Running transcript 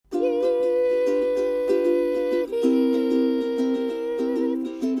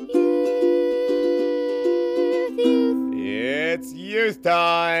Youth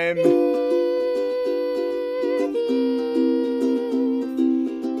time! Yay!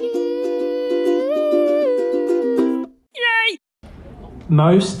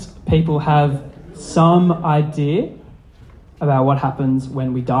 Most people have some idea about what happens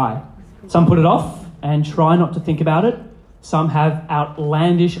when we die. Some put it off and try not to think about it. Some have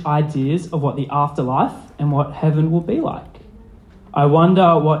outlandish ideas of what the afterlife and what heaven will be like. I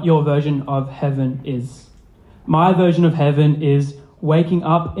wonder what your version of heaven is. My version of heaven is waking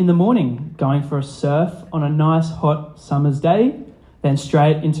up in the morning, going for a surf on a nice hot summer's day, then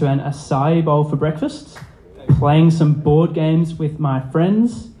straight into an acai bowl for breakfast, playing some board games with my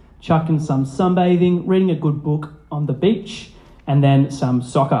friends, chucking some sunbathing, reading a good book on the beach, and then some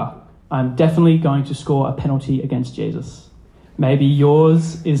soccer. I'm definitely going to score a penalty against Jesus. Maybe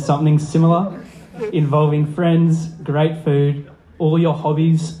yours is something similar, involving friends, great food, all your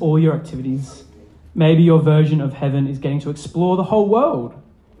hobbies, all your activities. Maybe your version of heaven is getting to explore the whole world,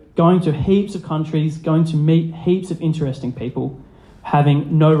 going to heaps of countries, going to meet heaps of interesting people,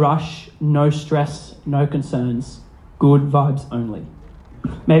 having no rush, no stress, no concerns, good vibes only.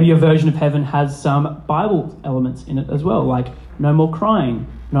 Maybe your version of heaven has some Bible elements in it as well, like no more crying,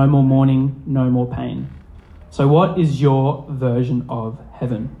 no more mourning, no more pain. So what is your version of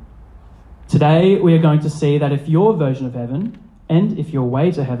heaven? Today we are going to see that if your version of heaven and if your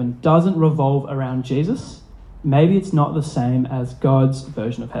way to heaven doesn't revolve around Jesus, maybe it's not the same as God's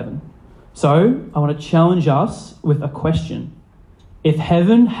version of heaven. So I want to challenge us with a question. If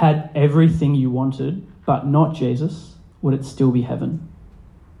heaven had everything you wanted, but not Jesus, would it still be heaven?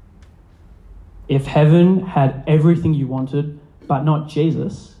 If heaven had everything you wanted, but not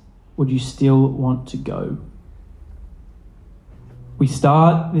Jesus, would you still want to go? We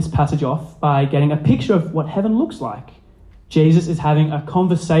start this passage off by getting a picture of what heaven looks like. Jesus is having a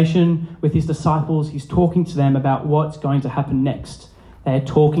conversation with his disciples. He's talking to them about what's going to happen next. They're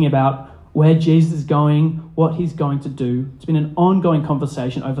talking about where Jesus is going, what he's going to do. It's been an ongoing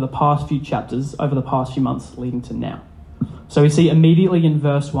conversation over the past few chapters, over the past few months leading to now. So we see immediately in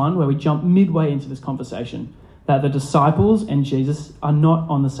verse 1, where we jump midway into this conversation, that the disciples and Jesus are not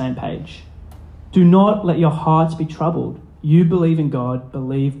on the same page. Do not let your hearts be troubled. You believe in God,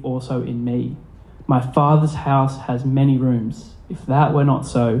 believe also in me. My Father's house has many rooms. If that were not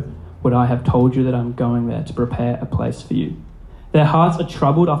so, would I have told you that I'm going there to prepare a place for you? Their hearts are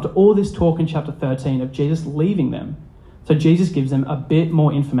troubled after all this talk in chapter 13 of Jesus leaving them. So Jesus gives them a bit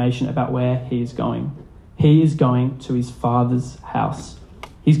more information about where he is going. He is going to his Father's house.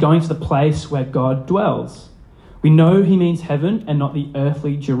 He's going to the place where God dwells. We know he means heaven and not the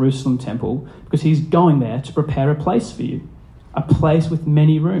earthly Jerusalem temple because he's going there to prepare a place for you, a place with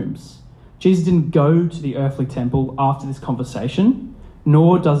many rooms. Jesus didn't go to the earthly temple after this conversation,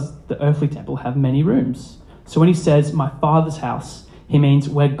 nor does the earthly temple have many rooms. So when he says, my Father's house, he means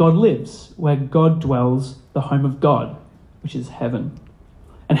where God lives, where God dwells, the home of God, which is heaven.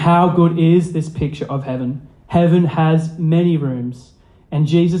 And how good is this picture of heaven? Heaven has many rooms, and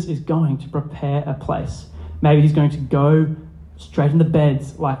Jesus is going to prepare a place. Maybe he's going to go straight in the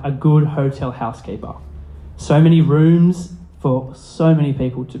beds like a good hotel housekeeper. So many rooms for so many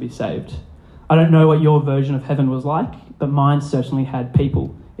people to be saved. I don't know what your version of heaven was like, but mine certainly had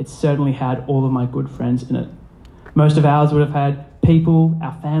people. It certainly had all of my good friends in it. Most of ours would have had people,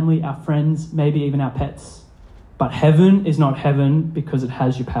 our family, our friends, maybe even our pets. But heaven is not heaven because it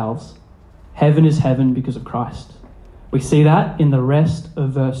has your pals. Heaven is heaven because of Christ. We see that in the rest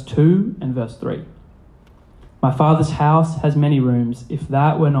of verse 2 and verse 3. My Father's house has many rooms. If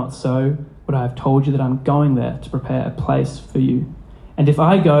that were not so, would I have told you that I'm going there to prepare a place for you? And if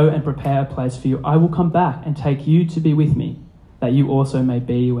I go and prepare a place for you, I will come back and take you to be with me, that you also may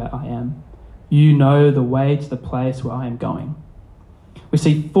be where I am. You know the way to the place where I am going. We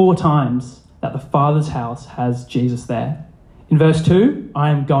see 4 times that the Father's house has Jesus there. In verse 2, I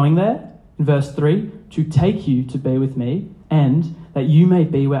am going there. In verse 3, to take you to be with me, and that you may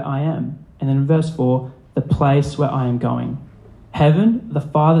be where I am. And then in verse 4, the place where I am going. Heaven, the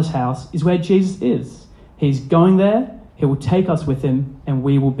Father's house, is where Jesus is. He's going there, he will take us with him, and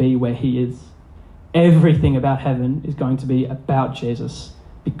we will be where he is. Everything about heaven is going to be about Jesus,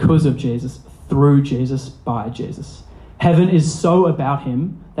 because of Jesus, through Jesus, by Jesus. Heaven is so about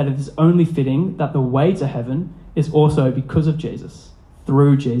him that it is only fitting that the way to heaven is also because of Jesus,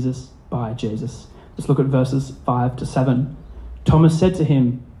 through Jesus, by Jesus. Just look at verses 5 to 7. Thomas said to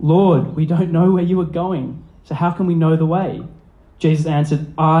him, Lord, we don't know where you are going, so how can we know the way? Jesus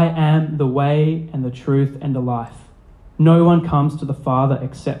answered, I am the way and the truth and the life. No one comes to the Father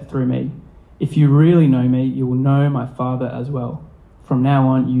except through me. If you really know me, you will know my Father as well. From now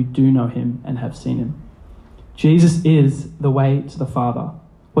on, you do know him and have seen him. Jesus is the way to the Father.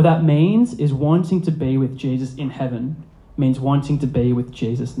 What that means is wanting to be with Jesus in heaven means wanting to be with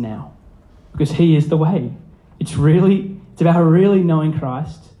Jesus now, because he is the way. It's about really knowing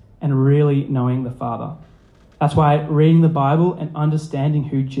Christ and really knowing the Father. That's why reading the Bible and understanding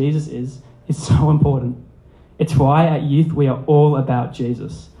who Jesus is so important. It's why at Youth we are all about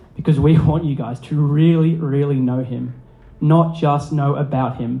Jesus, because we want you guys to really, really know him, not just know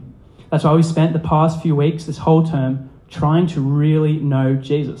about him. That's why we spent the past few weeks, this whole term, trying to really know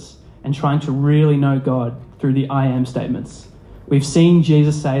Jesus and trying to really know God through the I am statements. We've seen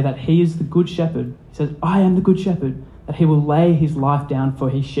Jesus say that he is the good shepherd. He says, I am the good shepherd, that he will lay his life down for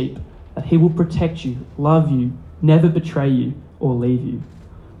his sheep, that he will protect you, love you, never betray you or leave you.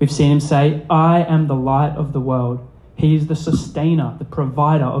 We've seen him say, I am the light of the world. He is the sustainer, the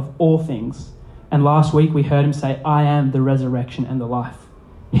provider of all things. And last week we heard him say, I am the resurrection and the life.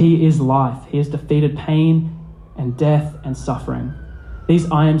 He is life. He has defeated pain and death and suffering.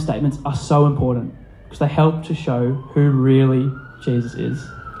 These I am statements are so important because they help to show who really Jesus is.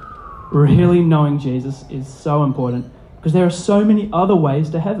 Really knowing Jesus is so important because there are so many other ways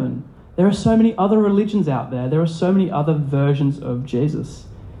to heaven. There are so many other religions out there. There are so many other versions of Jesus.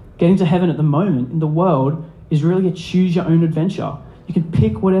 Getting to heaven at the moment in the world is really a choose your own adventure. You can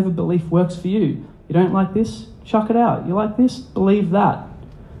pick whatever belief works for you. You don't like this? Chuck it out. You like this? Believe that.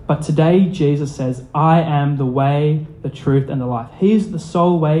 But today Jesus says, I am the way, the truth, and the life. He is the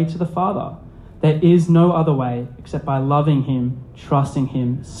sole way to the Father. There is no other way except by loving him, trusting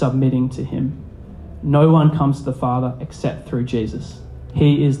him, submitting to him. No one comes to the Father except through Jesus.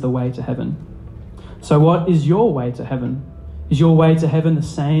 He is the way to heaven. So what is your way to heaven? Is your way to heaven the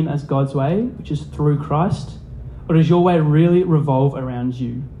same as God's way, which is through Christ? Or does your way really revolve around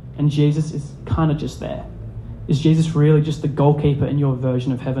you and Jesus is kind of just there? Is Jesus really just the goalkeeper in your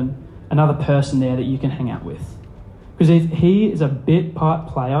version of heaven? Another person there that you can hang out with? Because if he is a bit part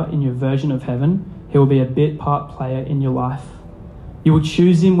player in your version of heaven, he will be a bit part player in your life. You will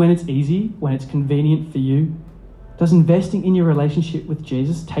choose him when it's easy, when it's convenient for you. Does investing in your relationship with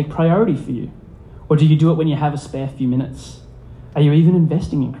Jesus take priority for you? Or do you do it when you have a spare few minutes? Are you even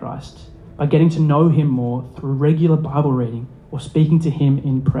investing in Christ by getting to know him more through regular Bible reading or speaking to him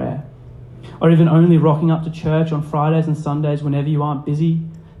in prayer? Or even only rocking up to church on Fridays and Sundays whenever you aren't busy?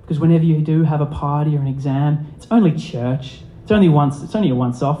 Because whenever you do have a party or an exam, it's only church. It's only a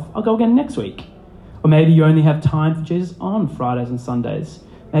once off. I'll go again next week. Or maybe you only have time for Jesus on Fridays and Sundays.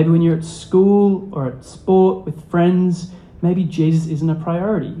 Maybe when you're at school or at sport with friends, maybe Jesus isn't a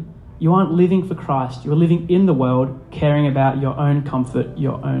priority. You aren't living for Christ. You're living in the world, caring about your own comfort,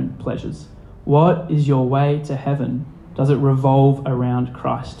 your own pleasures. What is your way to heaven? Does it revolve around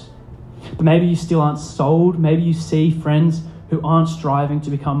Christ? But maybe you still aren't sold. Maybe you see friends who aren't striving to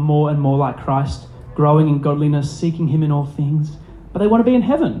become more and more like Christ, growing in godliness, seeking him in all things, but they want to be in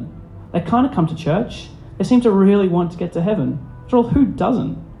heaven. They kind of come to church. They seem to really want to get to heaven. After all, who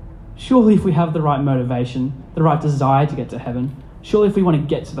doesn't? Surely if we have the right motivation, the right desire to get to heaven, surely if we want to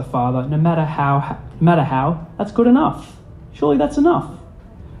get to the Father, no matter how, that's good enough. Surely that's enough.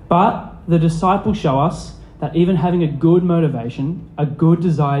 But the disciples show us that even having a good motivation, a good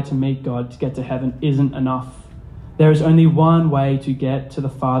desire to meet God, to get to heaven, isn't enough. There is only one way to get to the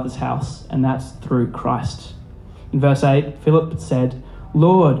Father's house, and that's through Christ. In verse 8, Philip said,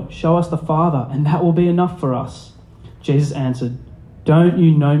 Lord, show us the Father, and that will be enough for us. Jesus answered, Don't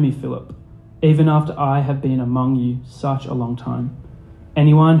you know me, Philip, even after I have been among you such a long time?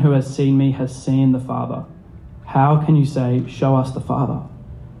 Anyone who has seen me has seen the Father. How can you say, show us the Father?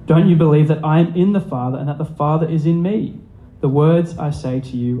 Don't you believe that I am in the Father and that the Father is in me? The words I say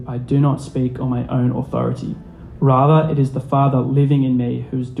to you, I do not speak on my own authority. Rather, it is the Father living in me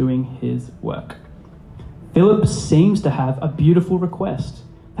who is doing his work. Philip seems to have a beautiful request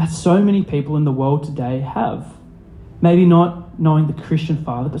that so many people in the world today have. Maybe not knowing the Christian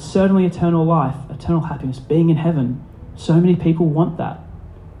Father, but certainly eternal life, eternal happiness, being in heaven. So many people want that.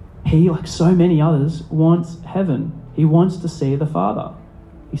 He, like so many others, wants heaven. He wants to see the Father.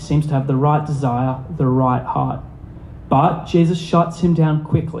 He seems to have the right desire, the right heart. But Jesus shuts him down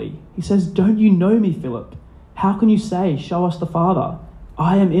quickly. He says, Don't you know me, Philip? How can you say, show us the Father?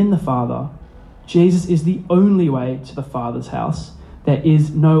 I am in the Father. Jesus is the only way to the Father's house. There is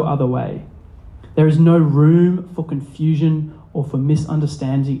no other way. There is no room for confusion or for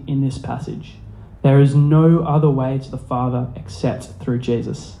misunderstanding in this passage. There is no other way to the Father except through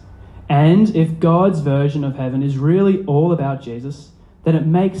Jesus. And if God's version of heaven is really all about Jesus, then it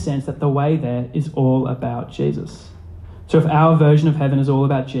makes sense that the way there is all about Jesus. So if our version of heaven is all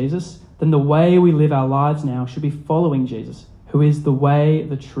about Jesus, then the way we live our lives now should be following Jesus, who is the way,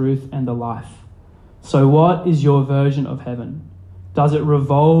 the truth, and the life. So what is your version of heaven? Does it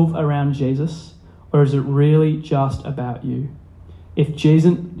revolve around Jesus, or is it really just about you? If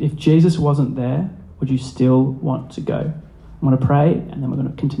Jesus wasn't there, would you still want to go? I'm going to pray, and then we're going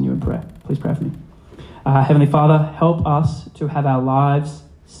to continue in prayer. Please pray for me. Heavenly Father, help us to have our lives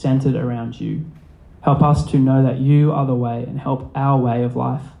centered around you. Help us to know that you are the way, and help our way of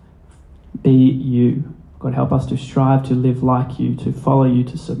life be you. God, help us to strive to live like you, to follow you,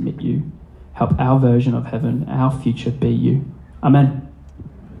 to submit you. Help our version of heaven, our future, be you. Amen.